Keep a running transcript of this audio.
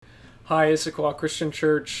Hi, Issaquah Christian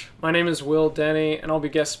Church. My name is Will Denny, and I'll be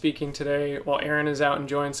guest speaking today while Aaron is out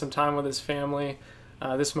enjoying some time with his family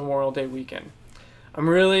this Memorial Day weekend. I'm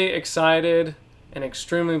really excited and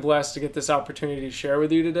extremely blessed to get this opportunity to share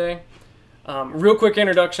with you today. Real quick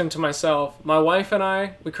introduction to myself. My wife and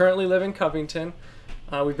I, we currently live in Covington.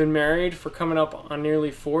 We've been married for coming up on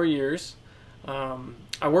nearly 4 years.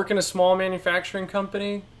 I work in a small manufacturing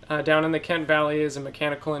company down in the Kent Valley as a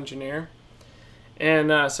mechanical engineer.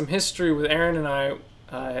 And some history with Aaron and I.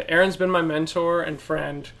 Aaron's been my mentor and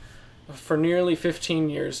friend for nearly 15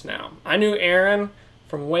 years now. I knew Aaron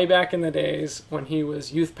from way back in the days when he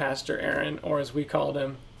was youth pastor Aaron, or as we called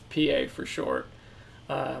him, PA for short.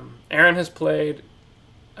 Aaron has played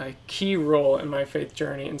a key role in my faith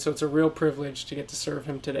journey, and so it's a real privilege to get to serve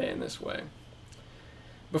him today in this way.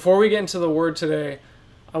 Before we get into the word today,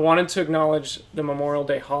 I wanted to acknowledge the Memorial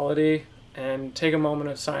Day holiday and take a moment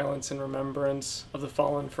of silence in remembrance of the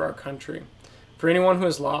fallen for our country. For anyone who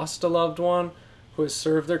has lost a loved one, who has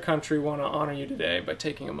served their country, we want to honor you today by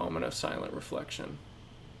taking a moment of silent reflection.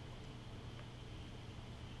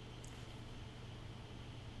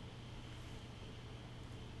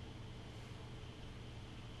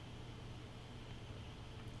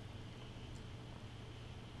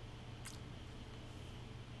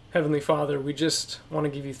 Heavenly Father, we just want to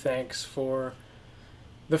give you thanks for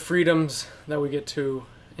the freedoms that we get to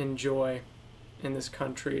enjoy in this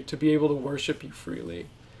country, to be able to worship you freely.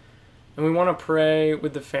 And we want to pray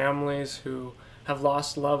with the families who have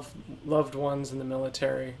lost loved ones in the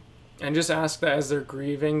military, and just ask that as they're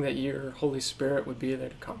grieving, that your Holy Spirit would be there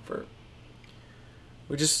to comfort.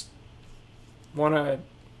 We just want to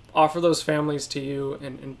offer those families to you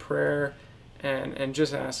in prayer and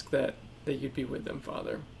just ask that you'd be with them,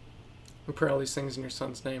 Father. We pray all these things in your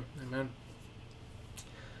Son's name. Amen.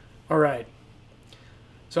 All right.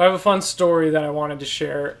 So I have a fun story that I wanted to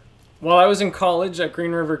share. While I was in college at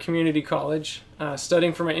Green River Community College,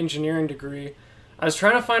 studying for my engineering degree, I was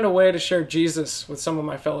trying to find a way to share Jesus with some of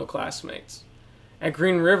my fellow classmates. At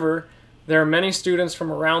Green River, there are many students from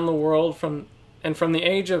around the world, from the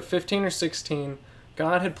age of 15 or 16,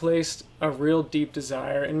 God had placed a real deep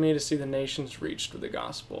desire in me to see the nations reached with the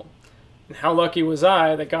gospel. And how lucky was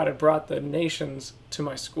I that God had brought the nations to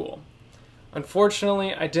my school.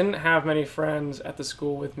 Unfortunately, I didn't have many friends at the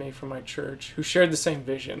school with me from my church who shared the same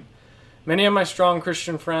vision. Many of my strong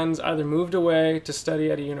Christian friends either moved away to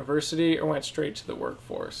study at a university or went straight to the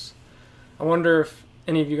workforce. I wonder if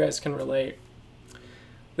any of you guys can relate.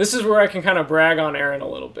 This is where I can kind of brag on Aaron a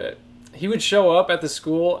little bit. He would show up at the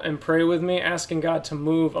school and pray with me, asking God to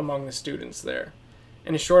move among the students there.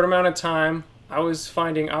 In a short amount of time, I was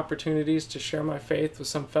finding opportunities to share my faith with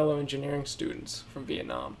some fellow engineering students from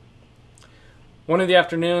Vietnam. One of the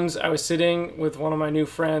afternoons, I was sitting with one of my new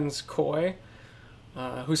friends, Coy,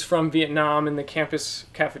 who's from Vietnam, in the campus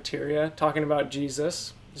cafeteria, talking about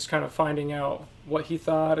Jesus, just kind of finding out what he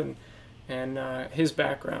thought and his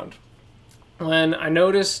background. When I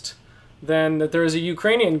noticed then that there was a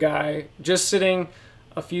Ukrainian guy just sitting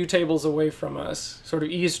a few tables away from us, sort of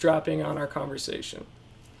eavesdropping on our conversation.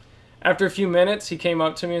 After a few minutes, he came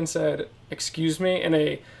up to me and said, "Excuse me," in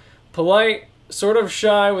a polite, sort of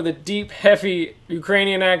shy, with a deep, heavy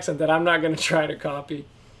Ukrainian accent that I'm not going to try to copy.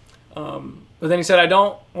 But then he said, "I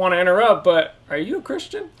don't want to interrupt, but are you a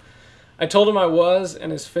Christian?" I told him I was,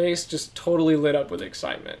 and his face just totally lit up with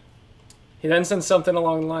excitement. He then said something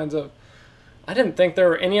along the lines of, "I didn't think there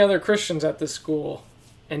were any other Christians at this school,"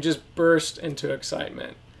 and just burst into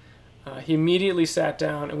excitement. He immediately sat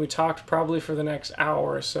down, and we talked probably for the next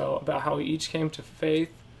hour or so about how we each came to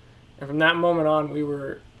faith. And from that moment on, we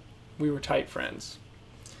were tight friends.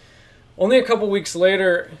 Only a couple weeks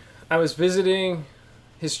later, I was visiting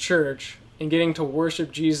his church and getting to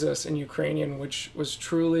worship Jesus in Ukrainian, which was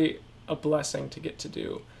truly a blessing to get to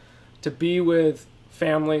do. To be with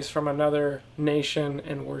families from another nation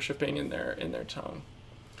and worshiping in their tongue.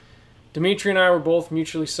 Dimitri and I were both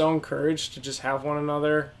mutually so encouraged to just have one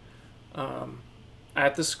another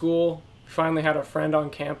at the school. We finally had a friend on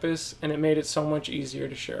campus, and it made it so much easier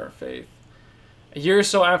to share our faith. A year or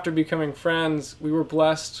so after becoming friends, we were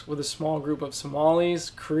blessed with a small group of Somalis,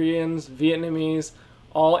 Koreans, Vietnamese,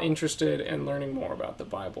 all interested in learning more about the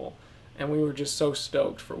Bible. And we were just so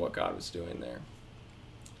stoked for what God was doing there.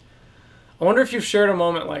 I wonder if you've shared a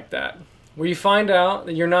moment like that, where you find out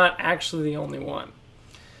that you're not actually the only one.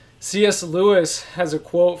 C.S. Lewis has a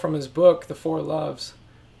quote from his book, The Four Loves.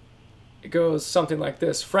 It goes something like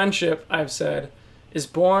this: "Friendship, I've said, is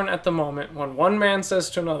born at the moment when one man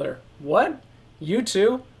says to another, 'What? You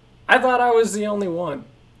too? I thought I was the only one.'"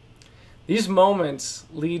 These moments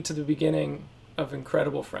lead to the beginning of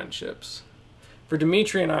incredible friendships. For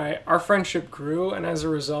Dimitri and I, our friendship grew, and as a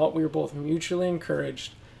result, we were both mutually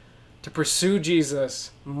encouraged to pursue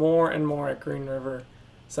Jesus more and more at Green River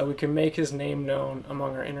so that we can make his name known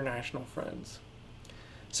among our international friends.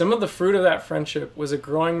 Some of the fruit of that friendship was a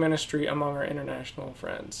growing ministry among our international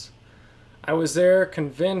friends. I was there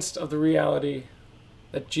convinced of the reality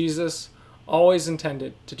that Jesus always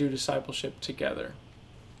intended to do discipleship together.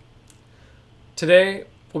 Today,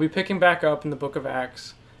 we'll be picking back up in the book of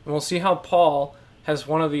Acts, and we'll see how Paul has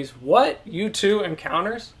one of these "what? You too?"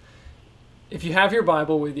 encounters. If you have your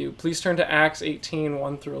Bible with you, please turn to Acts 18,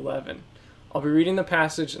 1 through 11. I'll be reading the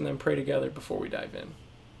passage and then pray together before we dive in.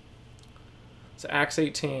 So Acts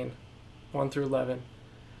 18, 1 through 11.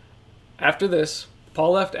 After this,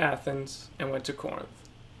 Paul left Athens and went to Corinth.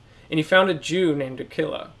 And he found a Jew named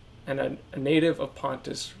Aquila, and a native of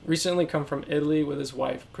Pontus, recently come from Italy with his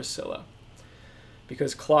wife Priscilla,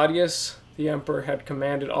 because Claudius the emperor had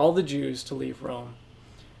commanded all the Jews to leave Rome.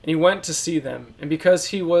 And he went to see them, and because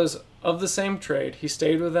he was of the same trade, he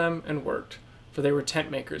stayed with them and worked, for they were tent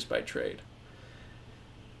makers by trade.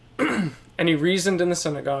 And he reasoned in the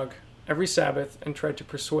synagogue every Sabbath and tried to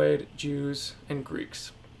persuade Jews and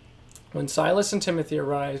Greeks. When Silas and Timothy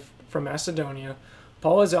arrived from Macedonia,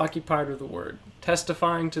 Paul was occupied with the word,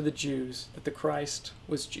 testifying to the Jews that the Christ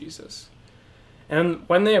was Jesus. And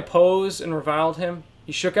when they opposed and reviled him,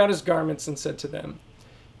 he shook out his garments and said to them,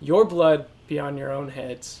 "Your blood be on your own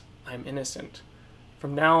heads. I am innocent.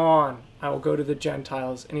 From now on, I will go to the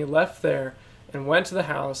Gentiles." And he left there and went to the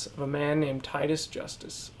house of a man named Titus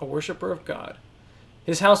Justus, a worshiper of God.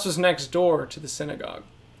 His house was next door to the synagogue.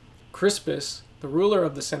 Crispus, the ruler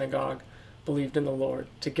of the synagogue, believed in the Lord,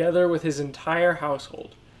 together with his entire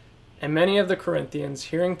household. And many of the Corinthians,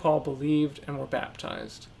 hearing Paul, believed and were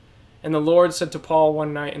baptized. And the Lord said to Paul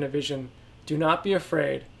one night in a vision, "Do not be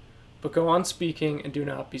afraid, but go on speaking and do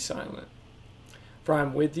not be silent. For I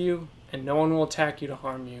am with you, and no one will attack you to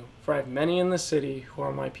harm you, for I have many in the city who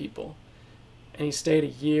are my people." And he stayed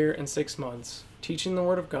 1 year and 6 months, teaching the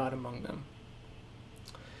word of God among them.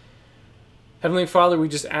 Heavenly Father, we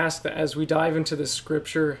just ask that as we dive into this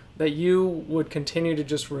scripture, that you would continue to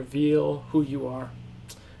just reveal who you are.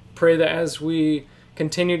 Pray that as we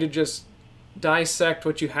continue to just dissect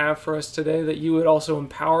what you have for us today, that you would also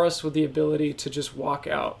empower us with the ability to just walk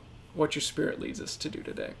out what your Spirit leads us to do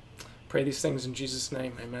today. Pray these things in Jesus'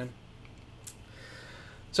 name, amen.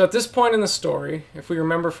 So at this point in the story, if we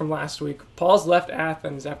remember from last week, Paul's left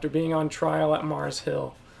Athens after being on trial at Mars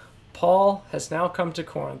Hill. Paul has now come to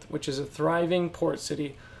Corinth, which is a thriving port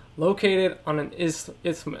city located on an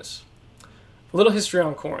isthmus. A little history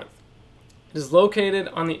on Corinth. It is located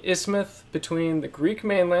on the isthmus between the Greek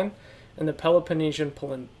mainland and the Peloponnesian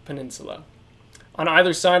Peninsula. On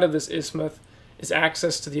either side of this isthmus is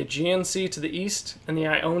access to the Aegean Sea to the east and the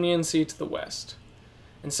Ionian Sea to the west.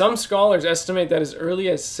 And some scholars estimate that as early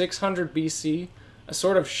as 600 BC, a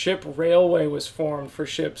sort of ship railway was formed for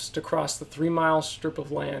ships to cross the 3-mile strip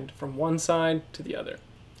of land from one side to the other.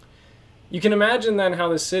 You can imagine then how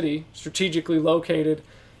the city, strategically located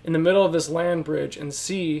in the middle of this land bridge and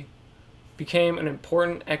sea, became an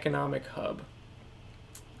important economic hub.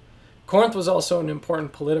 Corinth was also an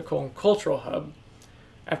important political and cultural hub.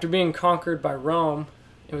 After being conquered by Rome,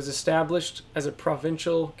 it was established as a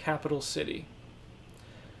provincial capital city.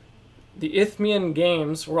 The Isthmian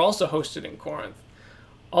Games were also hosted in Corinth.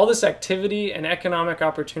 All this activity and economic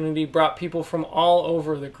opportunity brought people from all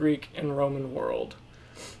over the Greek and Roman world.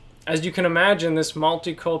 As you can imagine, this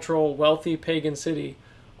multicultural, wealthy pagan city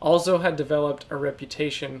also had developed a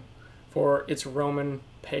reputation for its Roman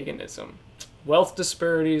paganism, wealth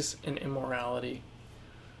disparities, and immorality.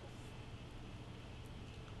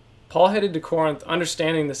 Paul headed to Corinth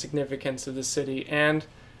understanding the significance of the city, and,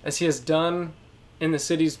 as he has done in the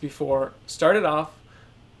cities before, started off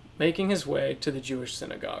making his way to the Jewish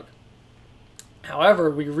synagogue.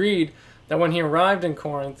 However, we read that when he arrived in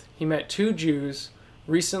Corinth, he met 2 Jews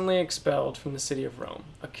recently expelled from the city of Rome,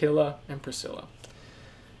 Aquila and Priscilla.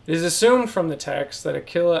 It is assumed from the text that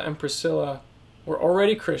Aquila and Priscilla were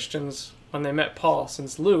already Christians when they met Paul,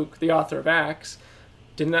 since Luke, the author of Acts,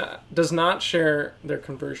 does not share their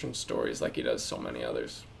conversion stories like he does so many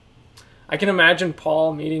others. I can imagine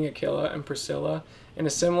Paul meeting Aquila and Priscilla in a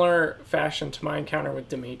similar fashion to my encounter with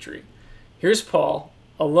Dimitri. Here's Paul,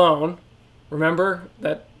 alone. Remember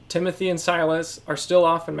that Timothy and Silas are still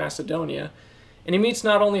off in Macedonia, and he meets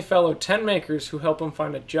not only fellow tent makers who help him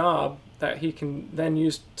find a job that he can then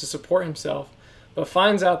use to support himself, but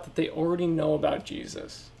finds out that they already know about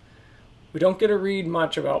Jesus. We don't get to read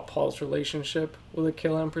much about Paul's relationship with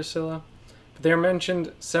Aquila and Priscilla, but they are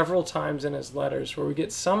mentioned several times in his letters, where we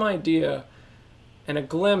get some idea and a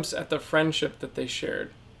glimpse at the friendship that they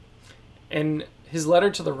shared. In his letter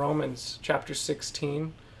to the Romans, chapter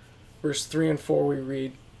 16, verse 3 and 4, we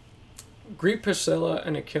read, "Greet Priscilla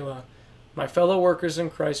and Aquila, my fellow workers in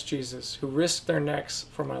Christ Jesus, who risked their necks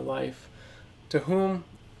for my life, to whom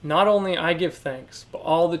not only I give thanks, but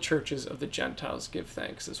all the churches of the Gentiles give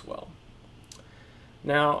thanks as well."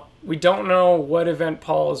 Now, we don't know what event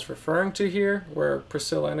Paul is referring to here, where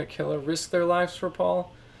Priscilla and Aquila risked their lives for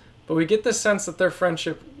Paul, but we get the sense that their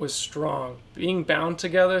friendship was strong, being bound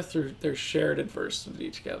together through their shared adversity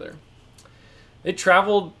together. They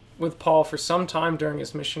traveled with Paul for some time during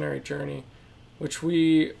his missionary journey, which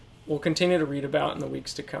we will continue to read about in the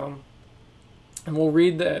weeks to come. And we'll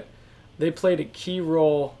read that they played a key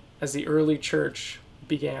role as the early church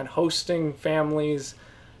began hosting families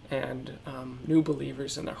and new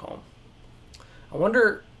believers in their home. I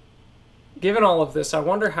wonder, given all of this, I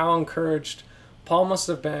wonder how encouraged Paul must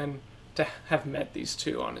have been to have met these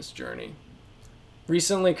two on his journey.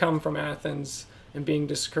 Recently come from Athens and being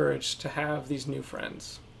discouraged to have these new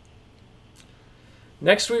friends.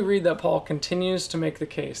 Next, we read that Paul continues to make the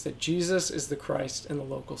case that Jesus is the Christ in the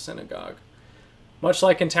local synagogue. Much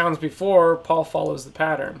like in towns before, Paul follows the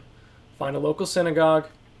pattern. Find a local synagogue,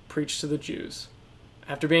 preach to the Jews.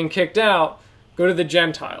 After being kicked out, go to the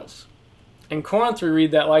Gentiles. In Corinth, we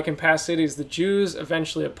read that, like in past cities, the Jews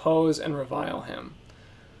eventually oppose and revile him.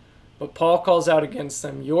 But Paul calls out against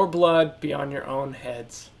them, "Your blood be on your own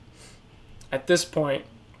heads." At this point,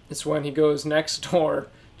 it's when he goes next door,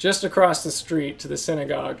 just across the street to the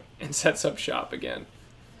synagogue, and sets up shop again.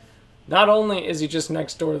 Not only is he just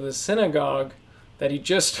next door to the synagogue that he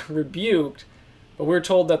just rebuked, but we're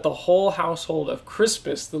told that the whole household of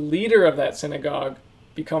Crispus, the leader of that synagogue,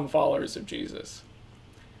 become followers of Jesus.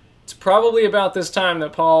 It's probably about this time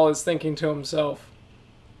that Paul is thinking to himself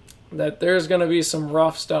that there's going to be some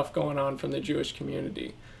rough stuff going on from the Jewish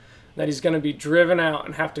community, that he's going to be driven out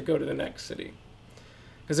and have to go to the next city.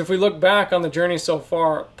 Because if we look back on the journey so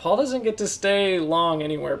far, Paul doesn't get to stay long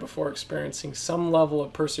anywhere before experiencing some level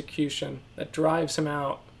of persecution that drives him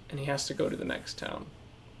out and he has to go to the next town.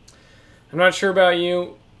 I'm not sure about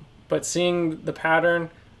you, but seeing the pattern,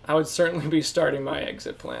 I would certainly be starting my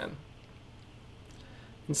exit plan.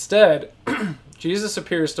 Instead, Jesus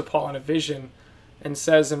appears to Paul in a vision and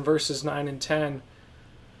says in verses 9 and 10,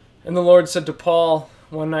 "And the Lord said to Paul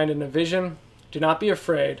one night in a vision, 'Do not be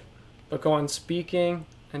afraid, but go on speaking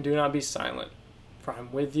and do not be silent, for I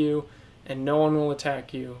am with you, and no one will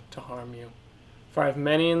attack you to harm you. For I have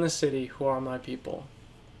many in the city who are my people.'"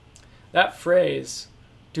 That phrase,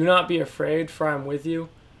 "Do not be afraid, for I am with you,"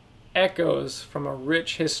 echoes from a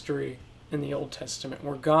rich history in the Old Testament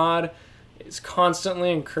where God is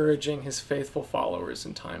constantly encouraging his faithful followers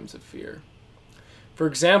in times of fear. For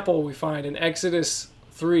example, we find in Exodus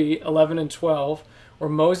 3:11 and 12, where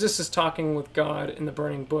Moses is talking with God in the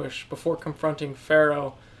burning bush before confronting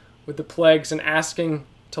Pharaoh with the plagues and asking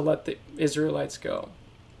to let the Israelites go.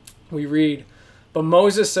 We read, "But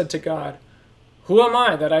Moses said to God, 'Who am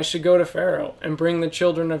I that I should go to Pharaoh and bring the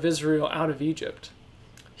children of Israel out of Egypt?'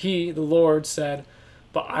 He, the Lord, said,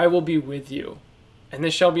 'But I will be with you, and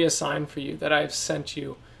this shall be a sign for you that I have sent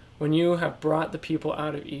you when you have brought the people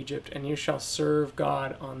out of Egypt, and you shall serve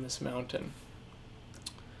God on this mountain.'"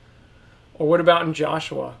 Or what about in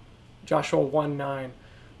Joshua 1:9,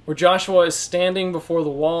 where Joshua is standing before the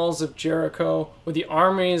walls of Jericho with the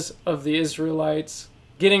armies of the Israelites,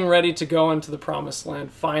 getting ready to go into the promised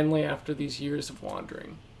land finally after these years of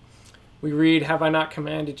wandering. We read, "Have I not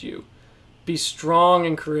commanded you? Be strong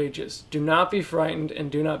and courageous. Do not be frightened and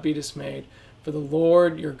do not be dismayed, for the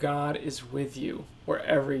Lord your God is with you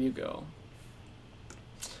wherever you go."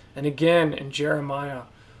 And again in Jeremiah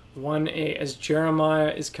 1:8, as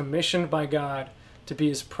Jeremiah is commissioned by God to be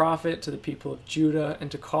his prophet to the people of Judah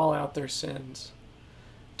and to call out their sins.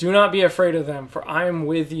 "Do not be afraid of them, for I am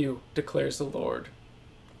with you, declares the Lord."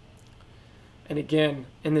 And again,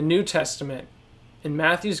 in the New Testament, in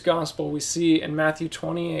Matthew's Gospel, we see in Matthew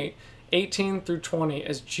 28:18 through 20,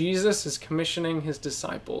 as Jesus is commissioning his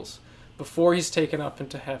disciples before he's taken up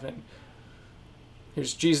into heaven.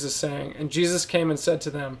 Here's Jesus saying, "And Jesus came and said to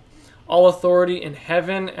them, 'All authority in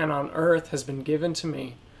heaven and on earth has been given to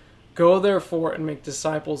me. Go therefore and make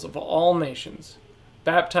disciples of all nations,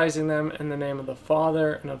 baptizing them in the name of the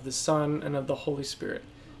Father and of the Son and of the Holy Spirit,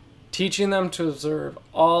 teaching them to observe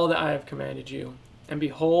all that I have commanded you. And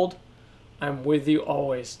behold, I am with you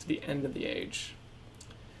always to the end of the age.'"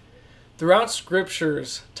 Throughout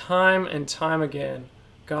scriptures, time and time again,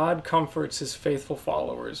 God comforts his faithful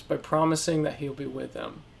followers by promising that he'll be with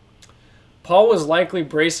them. Paul was likely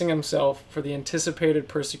bracing himself for the anticipated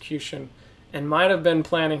persecution and might have been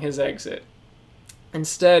planning his exit.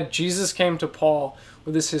 Instead, Jesus came to Paul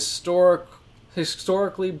with this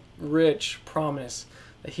historically rich promise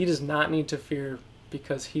that he does not need to fear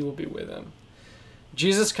because he will be with him.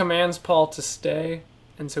 Jesus commands Paul to stay,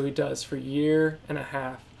 and so he does for a year and a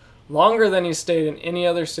half, longer than he stayed in any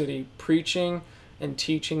other city, preaching and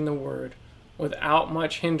teaching the word without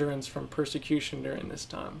much hindrance from persecution during this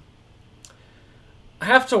time. I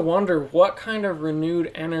have to wonder what kind of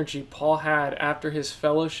renewed energy Paul had after his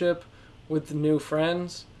fellowship with the new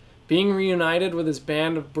friends, being reunited with his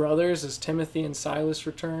band of brothers as Timothy and Silas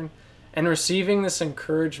return, and receiving this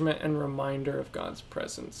encouragement and reminder of God's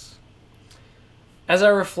presence. As I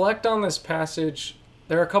reflect on this passage,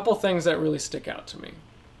 there are a couple things that really stick out to me.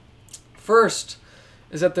 First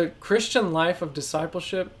is that the Christian life of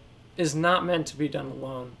discipleship is not meant to be done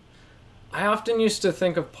alone. I often used to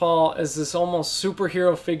think of Paul as this almost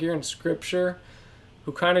superhero figure in Scripture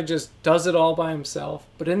who kind of just does it all by himself.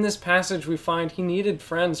 But in this passage, we find he needed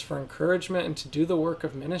friends for encouragement and to do the work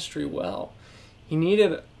of ministry well. He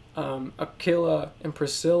needed Aquila and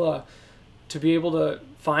Priscilla to be able to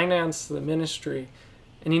finance the ministry.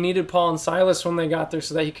 And he needed Paul and Silas when they got there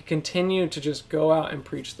so that he could continue to just go out and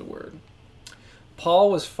preach the word. Paul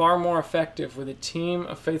was far more effective with a team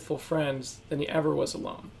of faithful friends than he ever was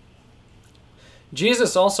alone.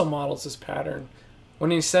 Jesus also models this pattern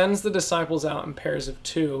when he sends the disciples out in pairs of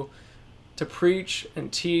 2 to preach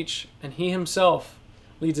and teach, and he himself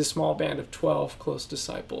leads a small band of 12 close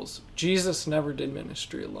disciples. Jesus never did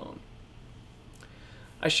ministry alone.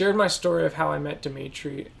 I shared my story of how I met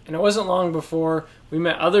Dimitri, and it wasn't long before we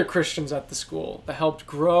met other Christians at the school that helped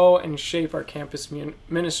grow and shape our campus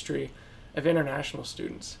ministry of international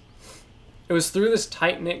students. It was through this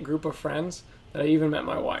tight-knit group of friends that I even met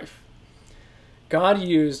my wife. God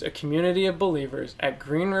used a community of believers at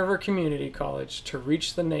Green River Community College to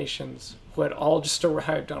reach the nations who had all just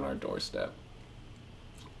arrived on our doorstep.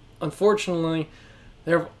 Unfortunately,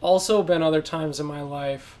 there have also been other times in my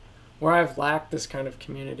life where I've lacked this kind of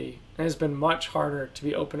community, and it has been much harder to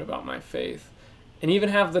be open about my faith and even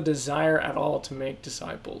have the desire at all to make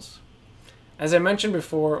disciples. As I mentioned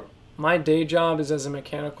before, my day job is as a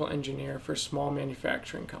mechanical engineer for a small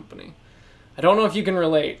manufacturing company. I don't know if you can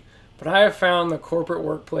relate, but I have found the corporate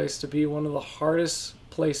workplace to be one of the hardest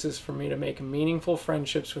places for me to make meaningful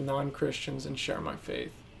friendships with non-Christians and share my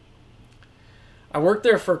faith. I worked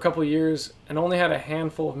there for a couple years and only had a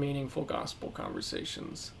handful of meaningful gospel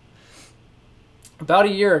conversations. About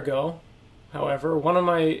a year ago, however, one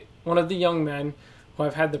of the young men who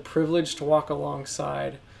I've had the privilege to walk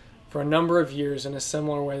alongside for a number of years in a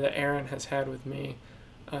similar way that Aaron has had with me,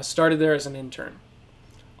 started there as an intern.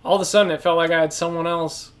 All of a sudden, it felt like I had someone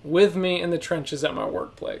else with me in the trenches at my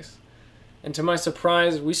workplace. And to my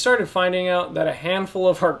surprise, we started finding out that a handful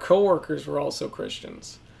of our coworkers were also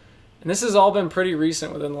Christians. And this has all been pretty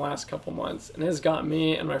recent within the last couple months, and it has got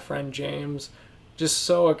me and my friend James just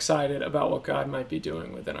so excited about what God might be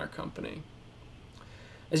doing within our company.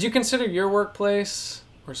 As you consider your workplace,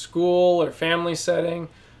 or school, or family setting,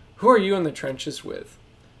 who are you in the trenches with?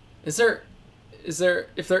 If there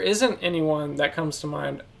isn't anyone that comes to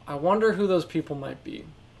mind, I wonder who those people might be.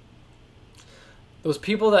 Those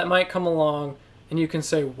people that might come along and you can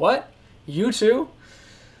say, "What? You too?"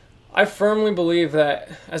 I firmly believe that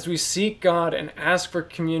as we seek God and ask for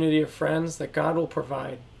community of friends, that God will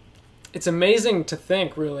provide. It's amazing to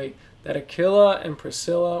think, really, that Aquila and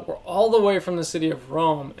Priscilla were all the way from the city of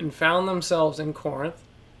Rome and found themselves in Corinth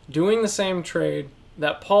doing the same trade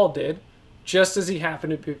that Paul did, just as he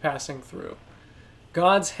happened to be passing through.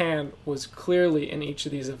 God's hand was clearly in each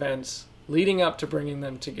of these events, leading up to bringing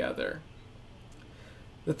them together.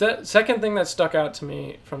 The second thing that stuck out to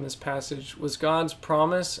me from this passage was God's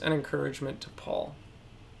promise and encouragement to Paul.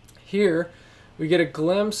 Here, we get a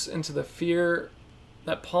glimpse into the fear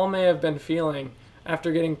that Paul may have been feeling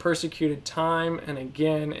after getting persecuted time and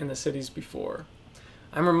again in the cities before.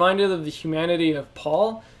 I'm reminded of the humanity of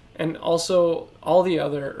Paul and also all the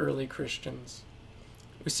other early Christians.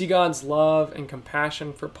 We see God's love and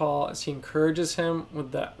compassion for Paul as he encourages him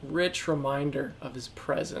with that rich reminder of his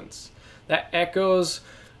presence that echoes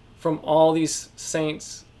from all these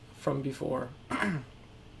saints from before.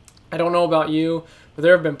 I don't know about you, but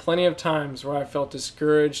there have been plenty of times where I felt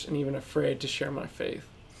discouraged and even afraid to share my faith.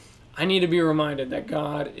 I need to be reminded that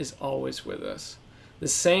God is always with us. The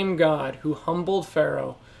same God who humbled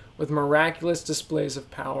Pharaoh with miraculous displays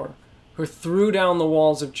of power, who threw down the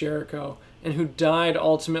walls of Jericho, and who died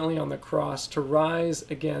ultimately on the cross to rise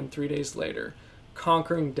again 3 days later,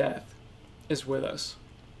 conquering death, is with us.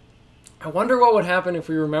 I wonder what would happen if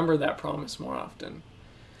we remembered that promise more often.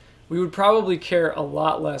 We would probably care a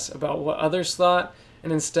lot less about what others thought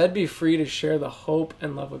and instead be free to share the hope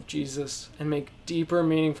and love of Jesus and make deeper,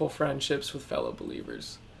 meaningful friendships with fellow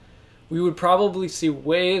believers. We would probably see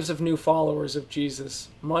waves of new followers of Jesus,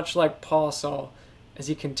 much like Paul saw as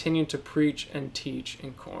he continued to preach and teach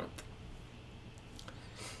in Corinth.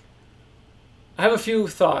 I have a few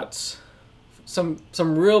thoughts, some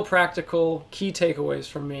real practical key takeaways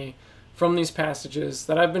from me from these passages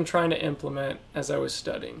that I've been trying to implement as I was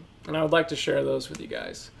studying, and I would like to share those with you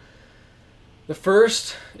guys. The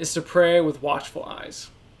first is to pray with watchful eyes.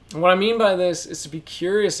 And what I mean by this is to be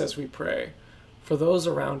curious as we pray for those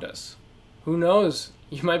around us. Who knows?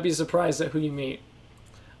 You might be surprised at who you meet.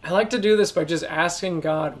 I like to do this by just asking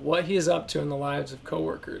God what he is up to in the lives of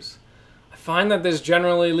coworkers. I find that this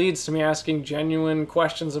generally leads to me asking genuine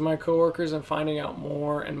questions of my coworkers and finding out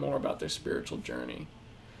more and more about their spiritual journey.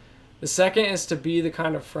 The second is to be the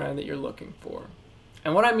kind of friend that you're looking for.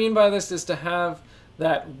 And what I mean by this is to have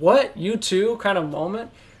that what you too kind of moment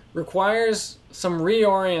requires some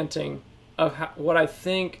reorienting of what I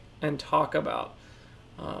think and talk about,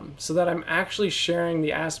 so that I'm actually sharing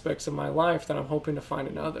the aspects of my life that I'm hoping to find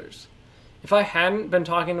in others. If I hadn't been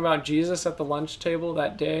talking about Jesus at the lunch table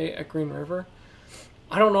that day at Green River,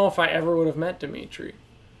 I don't know if I ever would have met Dimitri.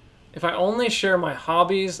 If I only share my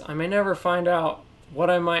hobbies, I may never find out that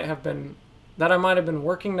I might have been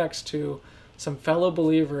working next to some fellow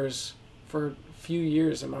believers for a few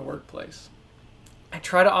years in my workplace. I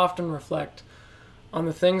try to often reflect on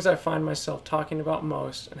the things I find myself talking about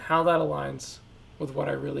most and how that aligns with what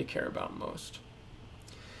I really care about most.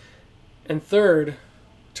 And third,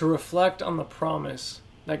 to reflect on the promise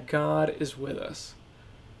that God is with us.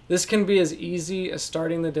 This can be as easy as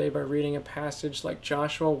starting the day by reading a passage like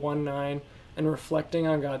Joshua 1:9 and reflecting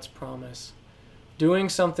on God's promise. Doing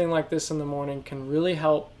something like this in the morning can really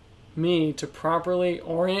help me to properly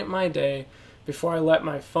orient my day before I let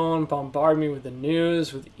my phone bombard me with the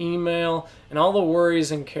news, with email, and all the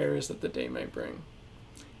worries and cares that the day may bring.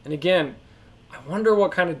 And again, I wonder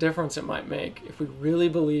what kind of difference it might make if we really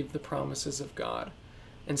believed the promises of God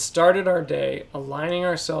and started our day aligning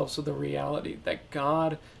ourselves with the reality that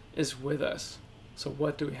God is with us. So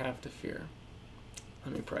what do we have to fear?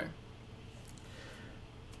 Let me pray.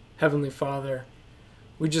 Heavenly Father,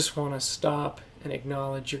 we just want to stop and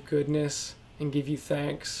acknowledge your goodness and give you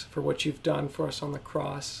thanks for what you've done for us on the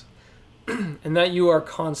cross and that you are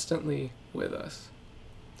constantly with us.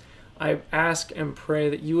 I ask and pray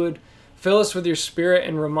that you would fill us with your Spirit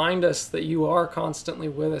and remind us that you are constantly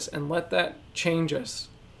with us, and let that change us.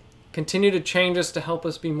 Continue to change us to help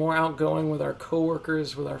us be more outgoing with our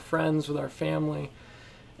coworkers, with our friends, with our family.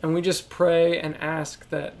 And we just pray and ask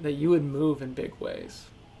that you would move in big ways.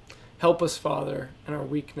 Help us, Father, in our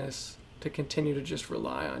weakness to continue to just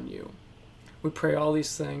rely on you. We pray all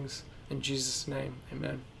these things in Jesus' name.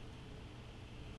 Amen.